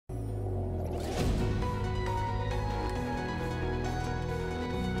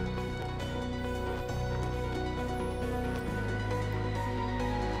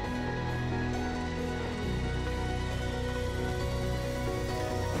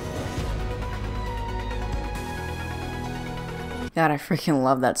God, I freaking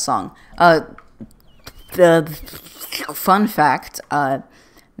love that song. The fun fact,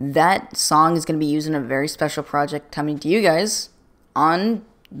 that song is going to be used in a very special project coming to you guys on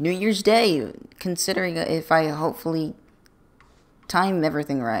New Year's Day, considering if I hopefully time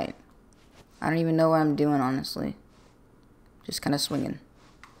everything right. I don't even know what I'm doing, honestly. Just kind of swinging.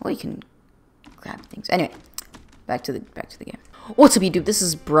 Well, you can grab things. Anyway, back to the game. What's up, YouTube? This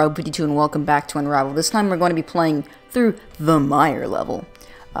is Bro52, and welcome back to Unravel. This time we're going to be playing through the Meyer level.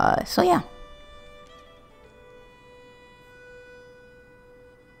 So yeah.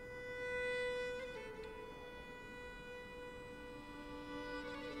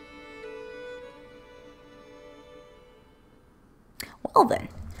 Well then,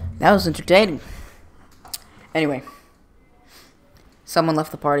 that was entertaining. Anyway, someone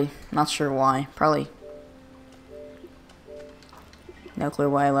left the party. Not sure why. Probably no clue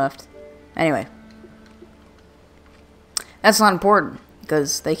why I left. Anyway, that's not important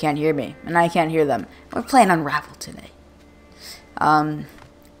because they can't hear me and I can't hear them. We're playing Unravel today.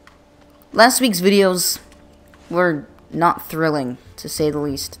 Last week's videos were not thrilling, to say the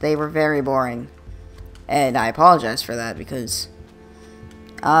least. They were very boring, and I apologize for that because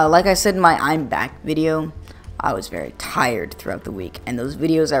like I said in my I'm Back video, I was very tired throughout the week, and those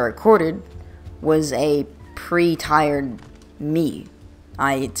videos I recorded was a pre-tired me.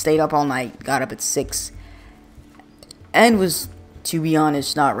 I stayed up all night, got up at 6, and was, to be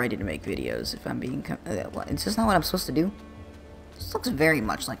honest, not ready to make videos, if I'm being... It's just not what I'm supposed to do. This looks very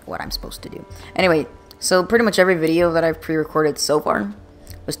much like what I'm supposed to do. Anyway, so pretty much every video that I've pre-recorded so far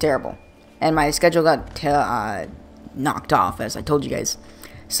was terrible, and my schedule got knocked off, as I told you guys.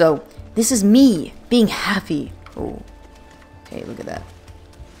 So, this is me being happy. Oh, okay, look at that.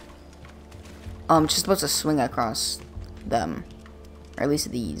 I'm just supposed to swing across them, or at least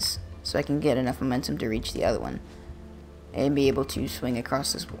these, so I can get enough momentum to reach the other one and be able to swing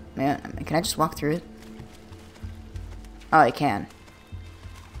across this. Man, can I just walk through it? Oh, I can.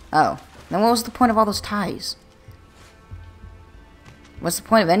 Oh, then what was the point of all those ties? What's the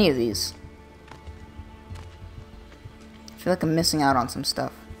point of any of these? I feel like I'm missing out on some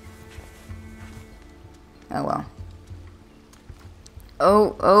stuff. Oh well.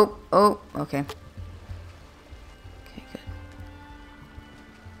 Oh, okay. Okay, good.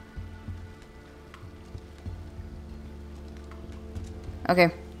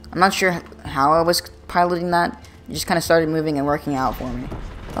 Okay, I'm not sure how I was piloting that. It just kind of started moving and working out for me.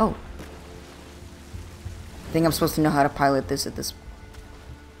 Oh. I think I'm supposed to know how to pilot this at this...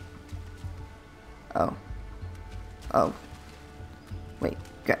 Oh. Oh. Wait,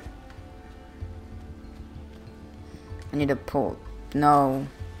 okay. I need to pull... No.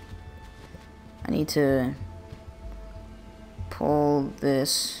 I need to... pull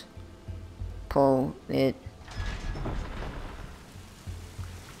this... pull it...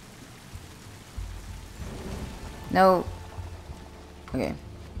 No. Okay.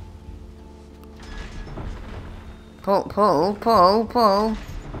 Pull.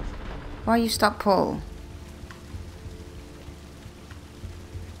 Why you stop pull?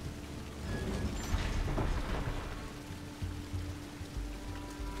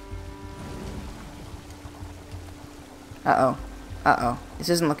 Uh-oh. This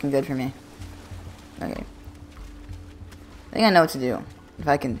isn't looking good for me. Okay. I think I know what to do. If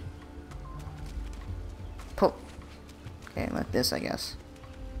I can... pull... Okay, like this, I guess.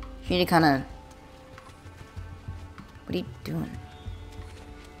 You need to kind of... What are you doing?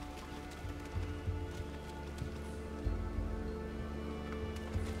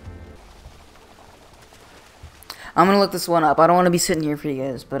 I'm gonna look this one up. I don't want to be sitting here for you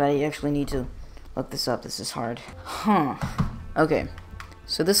guys, but I actually need to look this up. This is hard. Huh. Okay.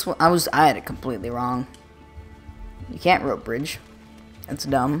 So this one, I had it completely wrong. You can't rope bridge. That's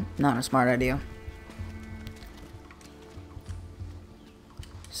dumb. Not a smart idea.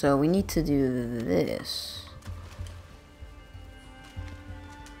 So we need to do this.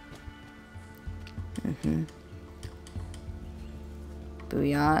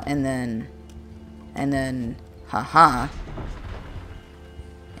 Booyah, and then, haha.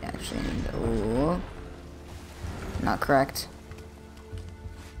 Actually, ooh, not correct.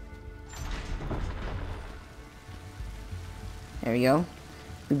 There we go.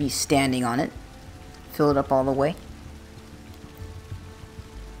 We'd be standing on it. Fill it up all the way.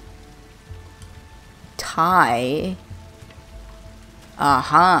 Tie.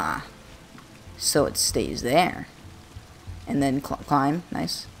 Aha. So it stays there. And then climb.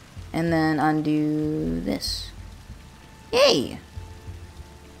 Nice. And then undo this. Yay!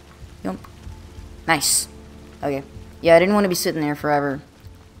 Yep. Nice. Okay. Yeah, I didn't want to be sitting there forever.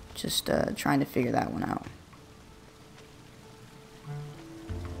 Just trying to figure that one out.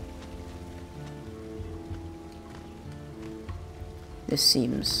 This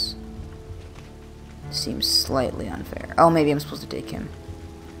seems slightly unfair. Oh, maybe I'm supposed to take him.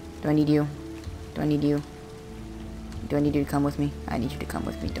 Do I need you? Do I need you? Do I need you to come with me? I need you to come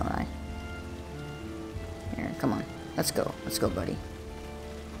with me, don't I? Here, come on. Let's go. Let's go, buddy.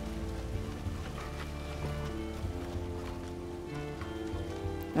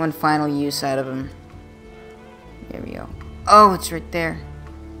 One final use out of him. There we go. Oh, it's right there.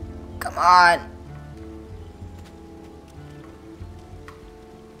 Come on.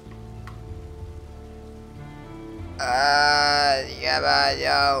 Yeah, but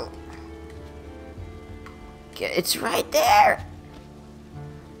yo. It's right there.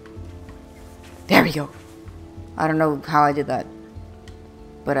 There we go. I don't know how I did that,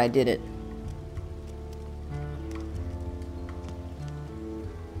 but I did it.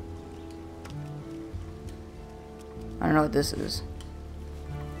 I don't know what this is.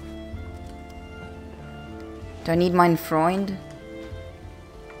 Do I need mein Freund?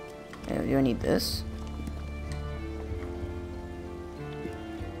 Do I need this?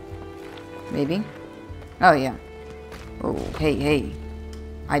 Maybe? Oh, yeah. Oh, hey, hey.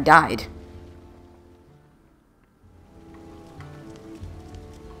 I died.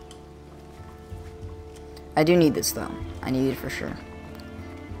 I do need this, though. I need it for sure.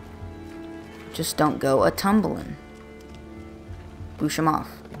 Just don't go a-tumbling. Boosh him off.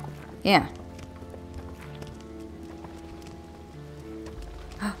 Yeah.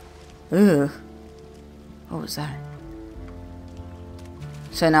 Ugh. What was that?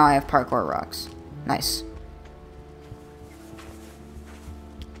 So now I have parkour rocks. Nice.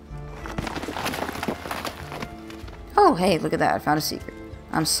 Oh, hey, look at that. I found a secret.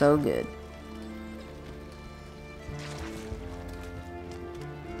 I'm so good.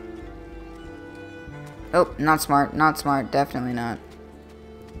 Oh, not smart. Not smart. Definitely not.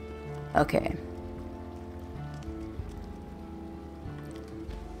 Okay.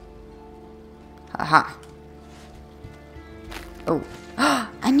 Haha. Oh.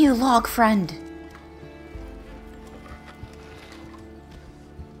 A new log friend.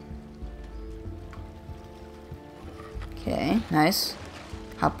 Okay, nice.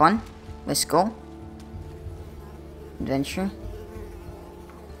 Hop on. Let's go. Adventure.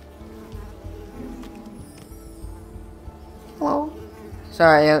 Hello.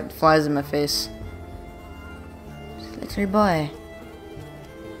 Sorry, it flies in my face. Slickly boy.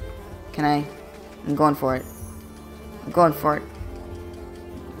 Can I? I'm going for it. I'm going for it.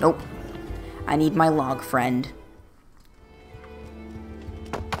 Nope. I need my log friend.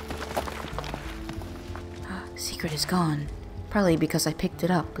 Secret is gone. Probably because I picked it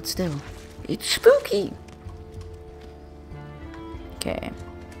up, but still. It's spooky. Okay.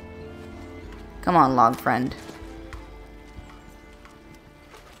 Come on, log friend.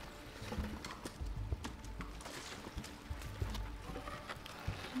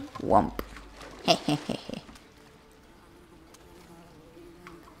 Wump. Hehehe.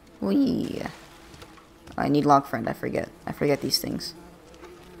 Wee. I need log friend. I forget. I forget these things.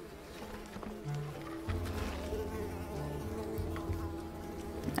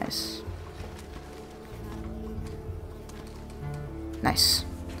 Nice. Nice.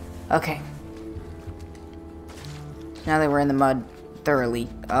 Okay. Now that we're in the mud thoroughly.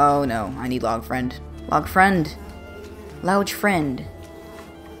 Oh no, I need log friend. Log friend. Loud friend.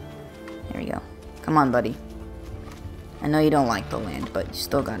 There we go. Come on, buddy. I know you don't like the land, but you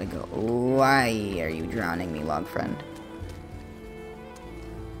still gotta go. Why are you drowning me, log friend?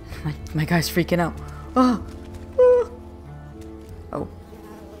 My guy's freaking out. Oh! Oh! Oh.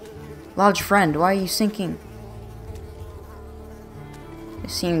 Log friend, why are you sinking?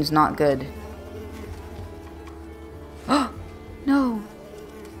 This seems not good. Oh! No!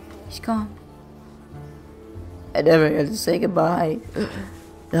 He's gone. I never got to say goodbye.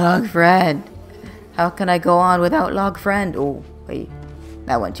 Log friend. How can I go on without log friend? Oh, wait.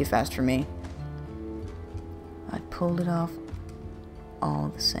 That went too fast for me. I pulled it off all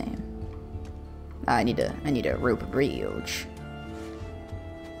the same. I need a rope bridge.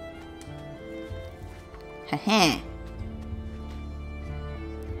 Heh.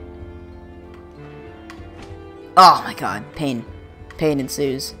 Oh my god, pain. Pain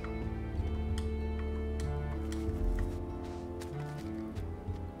ensues.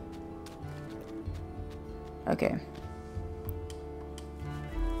 Okay.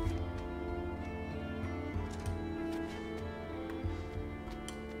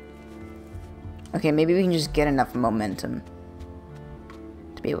 Okay, maybe we can just get enough momentum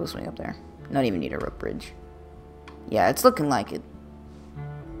to be able to swing up there. Not even need a rope bridge. Yeah, it's looking like it.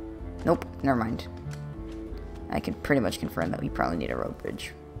 Nope, never mind. I can pretty much confirm that we probably need a rope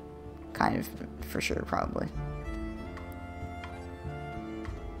bridge. Kind of, for sure, probably.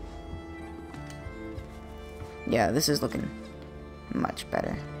 Yeah, this is looking much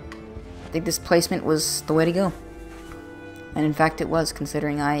better. I think this placement was the way to go. And in fact it was,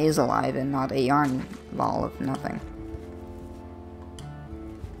 considering I is alive and not a yarn ball of nothing.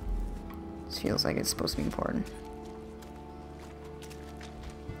 This feels like it's supposed to be important.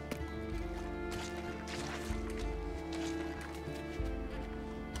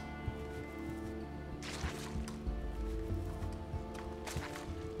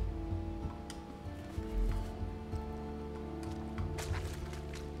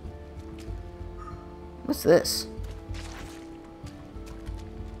 What's this?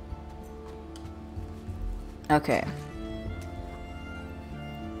 Okay.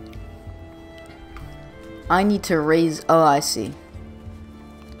 I need to raise... Oh, I see.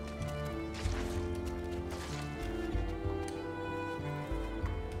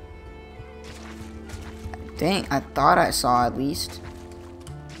 Dang, I thought I saw at least.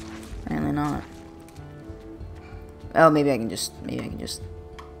 Apparently not. Oh, maybe I can just...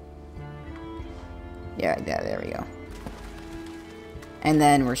 Yeah, there we go. And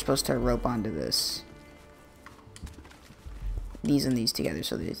then we're supposed to rope onto this. These and these together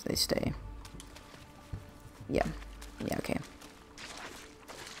so they stay. Yeah. Yeah, okay.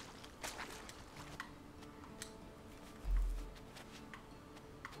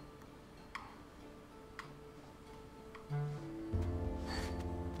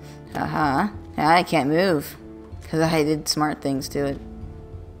 Haha. I can't move. Because I did smart things to it.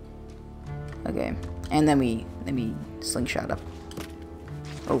 Okay. And then we slingshot up.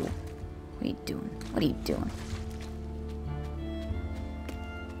 Oh. What are you doing? What are you doing?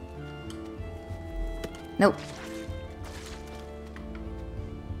 Nope.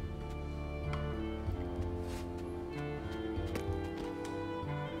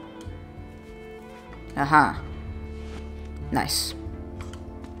 Aha. Nice.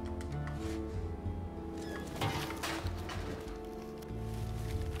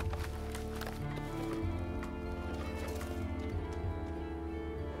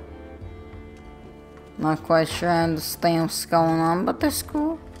 Not quite sure I understand what's going on, but that's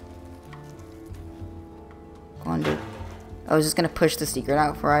cool. Go on, dude. I was just gonna push the secret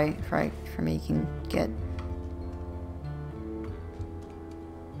out for me can get.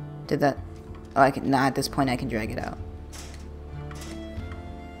 Did that? Oh, I can. Nah, at this point I can drag it out.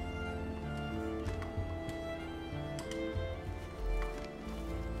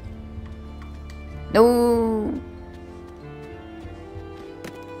 No.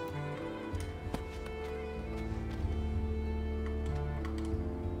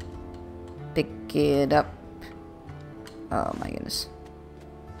 Pick it up. Oh my goodness.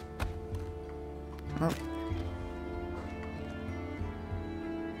 Oh.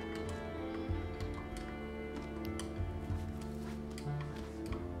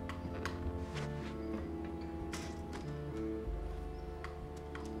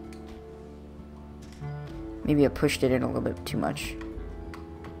 Maybe I pushed it in a little bit too much.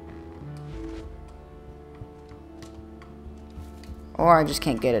 Or I just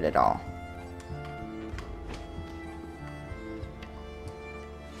can't get it at all.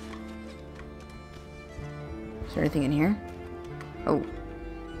 Is there anything in here? Oh.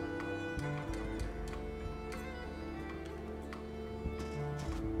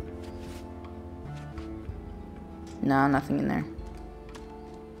 No, nothing in there.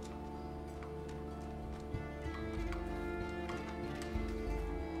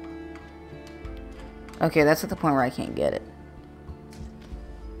 Okay, that's at the point where I can't get it.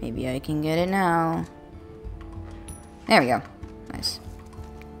 Maybe I can get it now. There we go. Nice.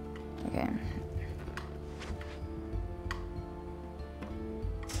 Okay.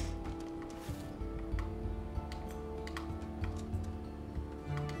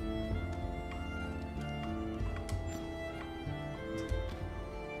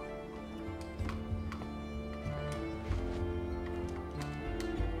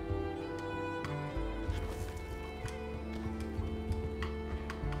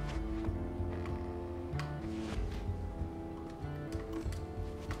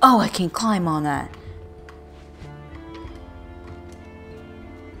 Oh, I can climb on that.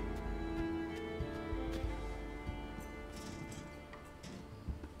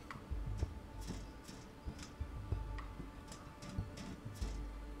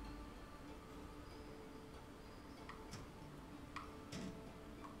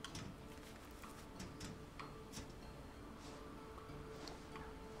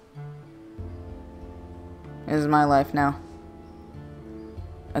 This is my life now.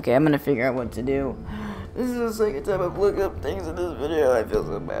 Okay, I'm gonna figure out what to do. This is the second time I've looked up things in this video. I feel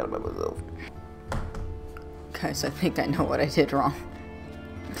so bad about myself. Guys, I think I know what I did wrong.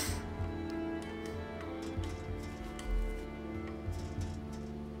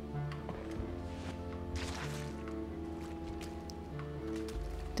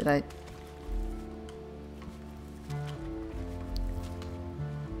 Did I?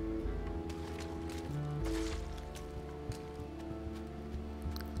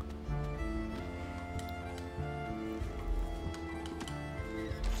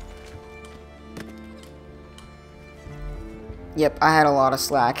 Yep, I had a lot of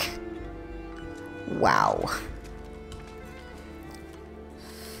slack. Wow.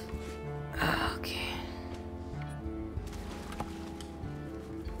 Okay.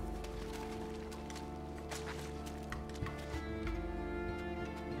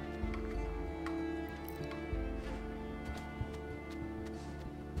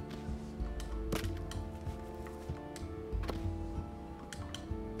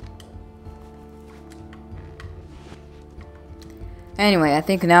 Anyway, I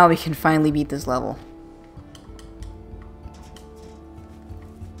think now we can finally beat this level.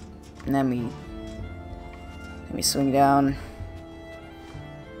 And then we swing down.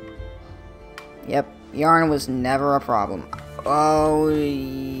 Yep, yarn was never a problem. Oh,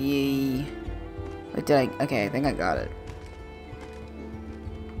 wait, did I? Okay, I think I got it.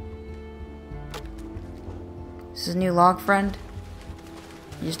 This is a new log friend.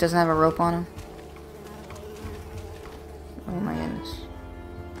 He just doesn't have a rope on him. Oh my goodness.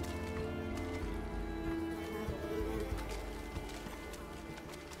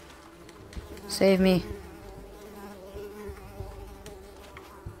 Save me.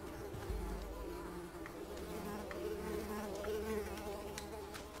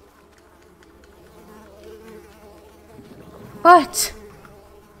 What?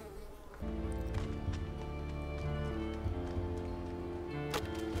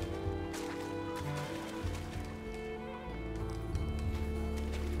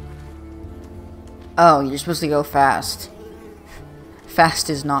 Oh, you're supposed to go fast. Fast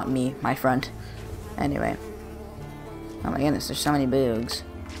is not me, my friend. Anyway. Oh my goodness, there's so many bugs.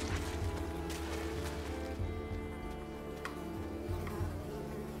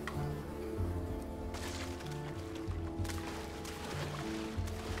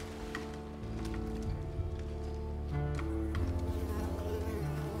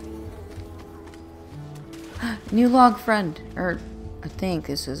 New log friend. Or, I think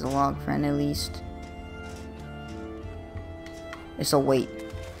this is a log friend at least. It's a weight.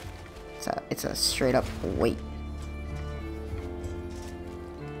 It's a straight up weight.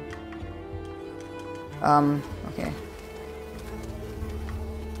 Okay.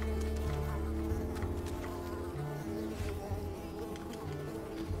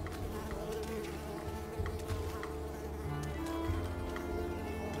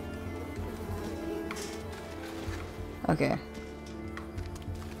 Okay. I'm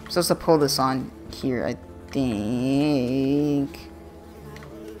supposed to pull this on here, I think.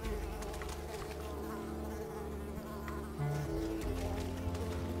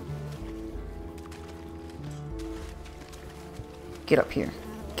 Get up here.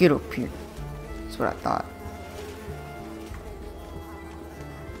 Get up here. That's what I thought.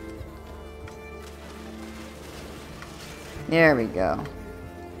 There we go.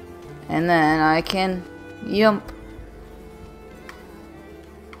 And then I can jump.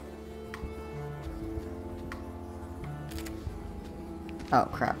 Oh,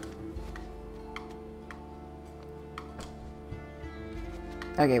 crap.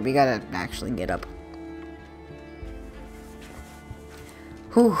 Okay, we gotta actually get up.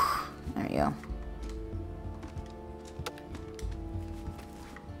 Whew. There we go.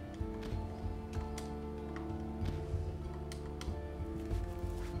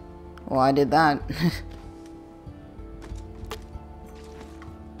 Well, I did that.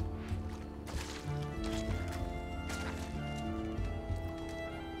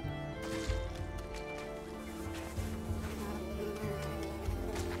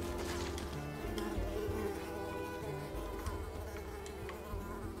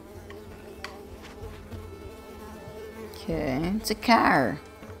 Okay, it's a car.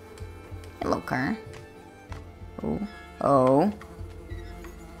 Hello, car. Oh. Oh.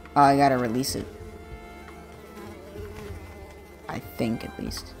 Oh, I gotta release it. I think, at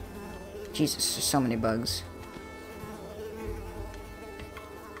least. Jesus, there's so many bugs.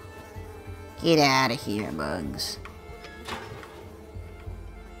 Get out of here, bugs.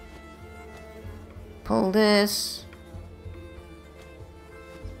 Pull this.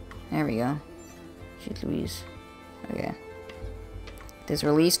 There we go. Shit, Louise. Okay. This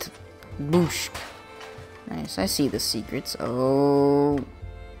released. Boosh. Nice. I see the secrets. Oh.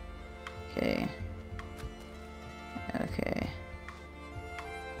 Okay. Okay.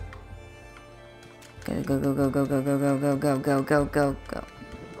 Go, go, go, go, go, go, go, go, go, go, go, go, go, go.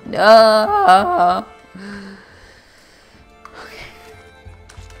 No! Okay.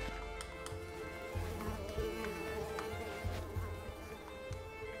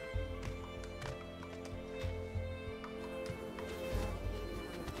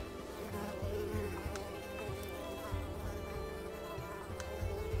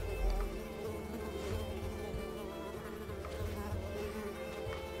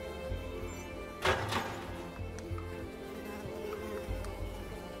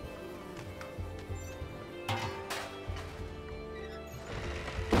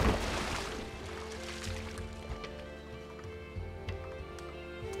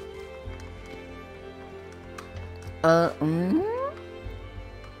 Oh.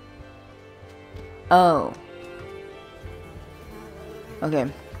 Okay.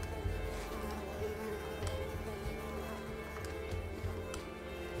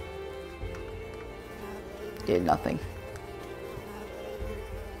 Did nothing.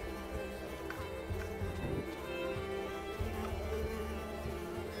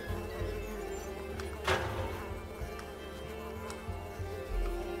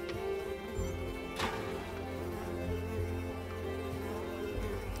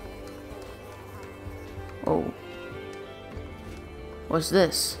 Oh. What's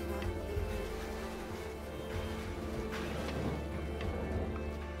this?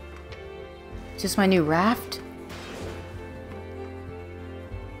 Is this my new raft?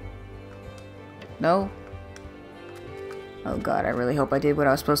 No? Oh god, I really hope I did what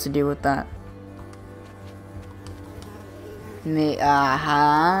I was supposed to do with that.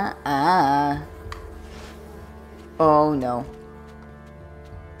 Oh no.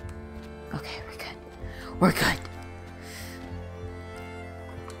 Okay, we're good. We're good.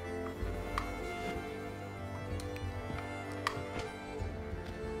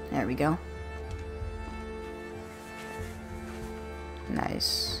 There we go.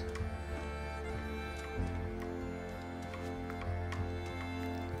 Nice.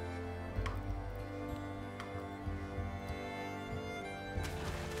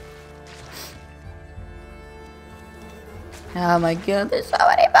 Oh my god, there's so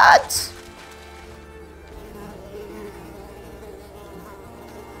many bugs!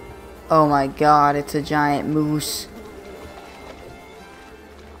 Oh my god, it's a giant moose.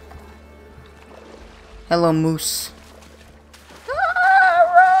 Hello, moose.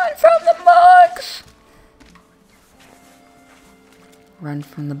 Run from the bugs! Run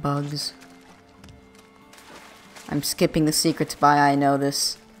from the bugs. I'm skipping the secrets by I know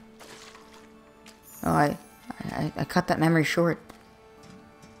this. Oh, I cut that memory short.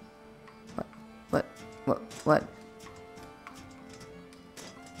 What?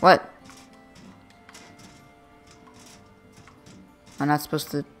 What? I'm not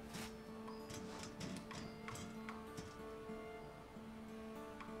supposed to...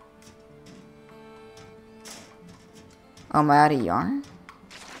 Oh, am I out of yarn?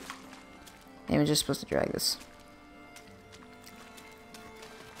 Maybe I'm just supposed to drag this.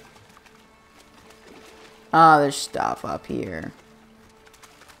 Oh, there's stuff up here.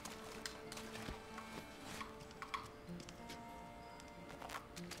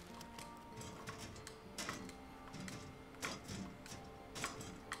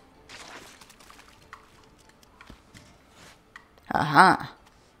 Aha.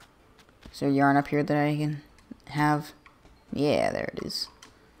 Is there yarn up here that I can have? Yeah, there it is.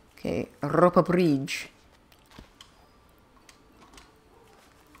 Okay, rope bridge.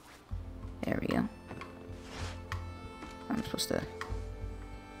 There we go. I'm supposed to...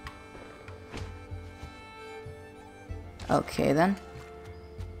 Okay then.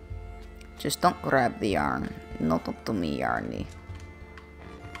 Just don't grab the yarn. Not up to me, yarny.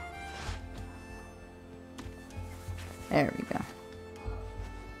 There we go.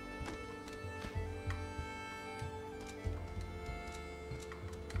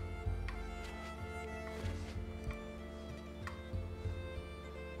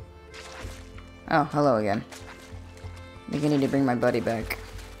 Oh, hello again. I think I need to bring my buddy back.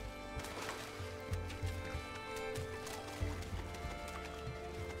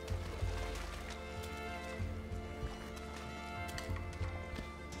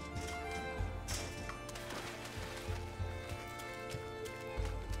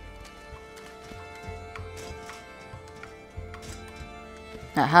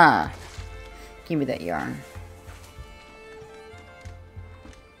 Aha! Give me that yarn.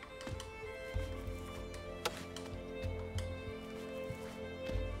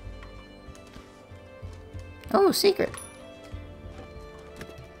 Oh, secret.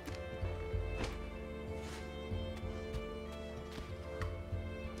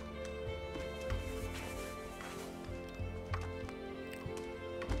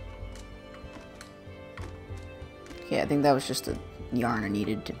 Okay, I think that was just a yarn I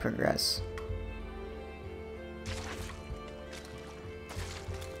needed to progress.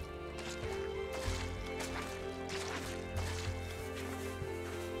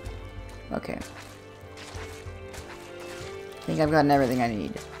 Okay. I think I've gotten everything I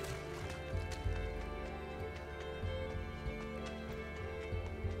need.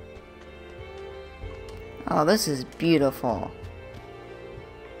 Oh, this is beautiful.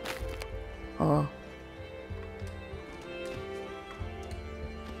 Oh.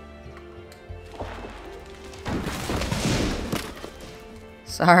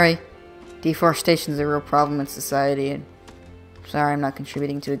 Sorry. Deforestation is a real problem in society, and sorry I'm not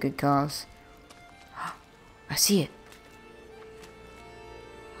contributing to a good cause. I see it.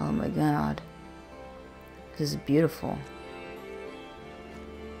 Oh my god. This is beautiful.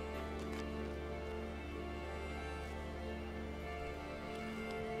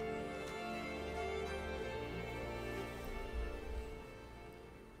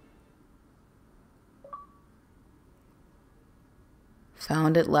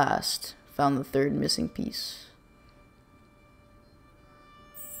 Found at last. Found the third missing piece.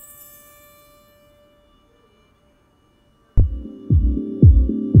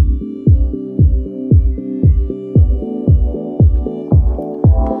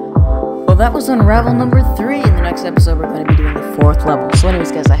 Well, that was Unravel number 3. In the next episode, we're going to be doing the 4th level. So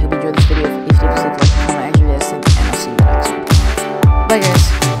anyways, guys, I hope you enjoyed this video. If you did, please like,